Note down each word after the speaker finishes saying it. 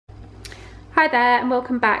Hi there and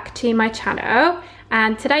welcome back to my channel,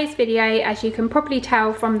 and today's video, as you can probably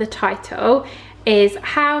tell from the title, is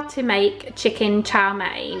how to make chicken chow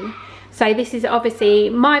mein. So this is obviously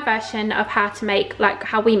my version of how to make, like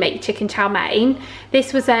how we make chicken chow mein.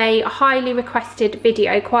 This was a highly requested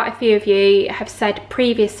video. Quite a few of you have said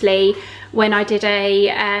previously when I did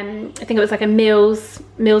a I think it was like a meals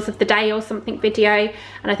of the day or something video,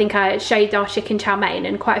 and I think I showed our chicken chow mein,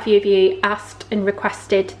 and quite a few of you asked and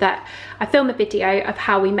requested that I film a video of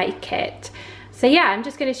how we make it. So yeah, I'm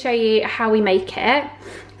just going to show you how we make it.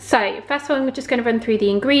 So first of all, we're just going to run through the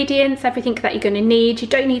ingredients, everything that you're going to need. You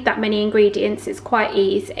don't need that many ingredients, it's quite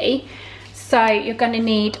easy. So you're going to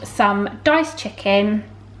need some diced chicken,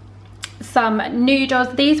 some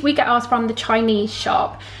noodles. These we get ours from the Chinese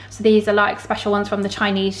shop, so these are like special ones from the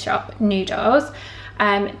Chinese shop, noodles.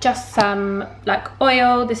 Just some like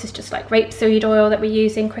oil. This is just like rapeseed oil that we're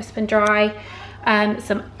using, crisp and dry.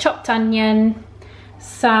 Some chopped onion.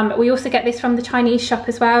 We also get this from the Chinese shop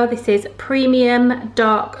as well. This is premium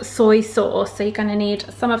dark soy sauce, so you're going to need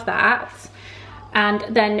some of that. And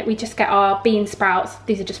then we just get our bean sprouts.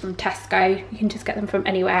 These are just from Tesco, you can just get them from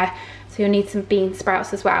anywhere. So you'll need some bean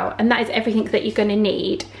sprouts as well, and that is everything that you're going to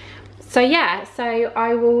need. So yeah, so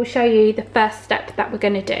I will show you the first step that we're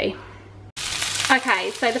going to do.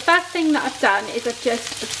 Okay, so the first thing that I've done is I've just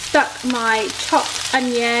stuck my chopped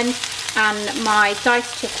onion and my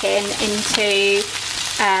diced chicken into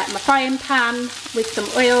my frying pan with some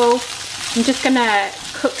oil. I'm just gonna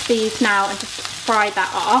cook these now and just fry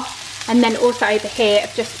that off. And then also over here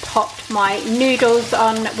I've just popped my noodles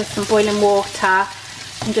on with some boiling water.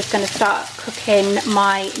 I'm just gonna start cooking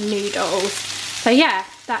my noodles. So yeah,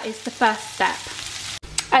 that is the first step.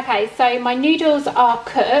 Okay, so my noodles are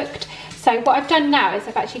cooked. So what I've done now is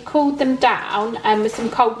I've actually cooled them down with some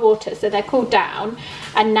cold water, so they're cooled down,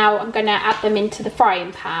 and now I'm going to add them into the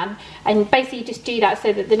frying pan, and basically just do that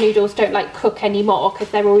so that the noodles don't like cook anymore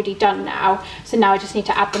because they're already done now. So now I just need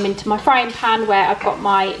to add them into my frying pan where I've got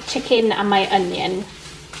my chicken and my onion.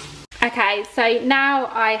 Okay, so now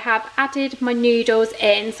I have added my noodles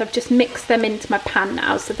in, so I've just mixed them into my pan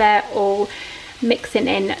now, so they're all mixing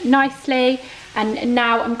in nicely. And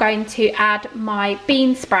now I'm going to add my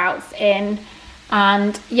bean sprouts in,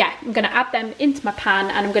 and yeah, I'm going to add them into my pan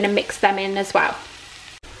and I'm going to mix them in as well.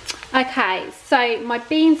 Okay, so my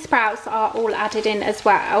bean sprouts are all added in as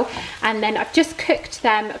well, and then I've just cooked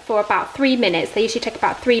them for about 3 minutes. They usually take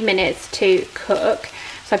about 3 minutes to cook,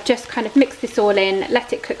 so I've just kind of mixed this all in,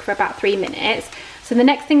 let it cook for about 3 minutes. So the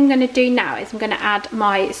next thing I'm going to do now is I'm going to add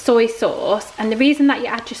my soy sauce, and the reason that you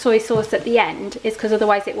add your soy sauce at the end is because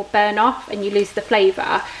otherwise it will burn off and you lose the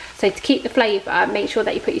flavour. So to keep the flavour, make sure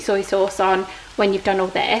that you put your soy sauce on when you've done all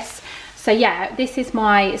this. So yeah, this is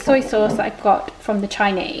my soy sauce that I've got from the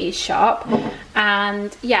Chinese shop,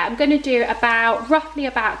 and yeah, I'm going to do roughly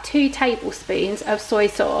about 2 tablespoons of soy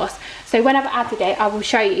sauce. So when I've added it, I will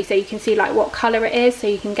show you so you can see like what colour it is, so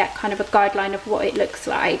you can get kind of a guideline of what it looks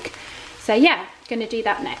like. So yeah, going to do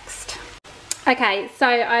that next. Okay, so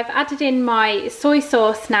I've added in my soy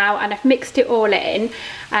sauce now and I've mixed it all in.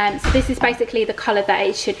 So this is basically the colour that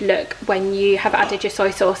it should look when you have added your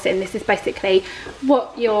soy sauce in. This is basically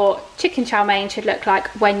what your chicken chow mein should look like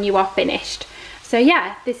when you are finished. So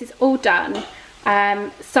yeah, this is all done.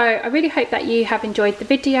 So I really hope that you have enjoyed the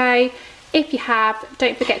video. If you have,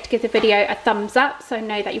 don't forget to give the video a thumbs up so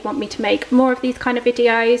know that you want me to make more of these kind of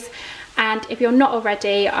videos. And if you're not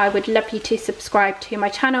already, I would love you to subscribe to my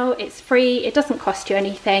channel. It's free, it doesn't cost you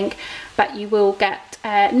anything, but you will get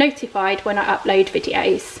notified when I upload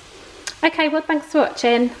videos. Okay, well thanks for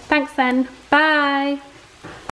watching. Thanks then, bye.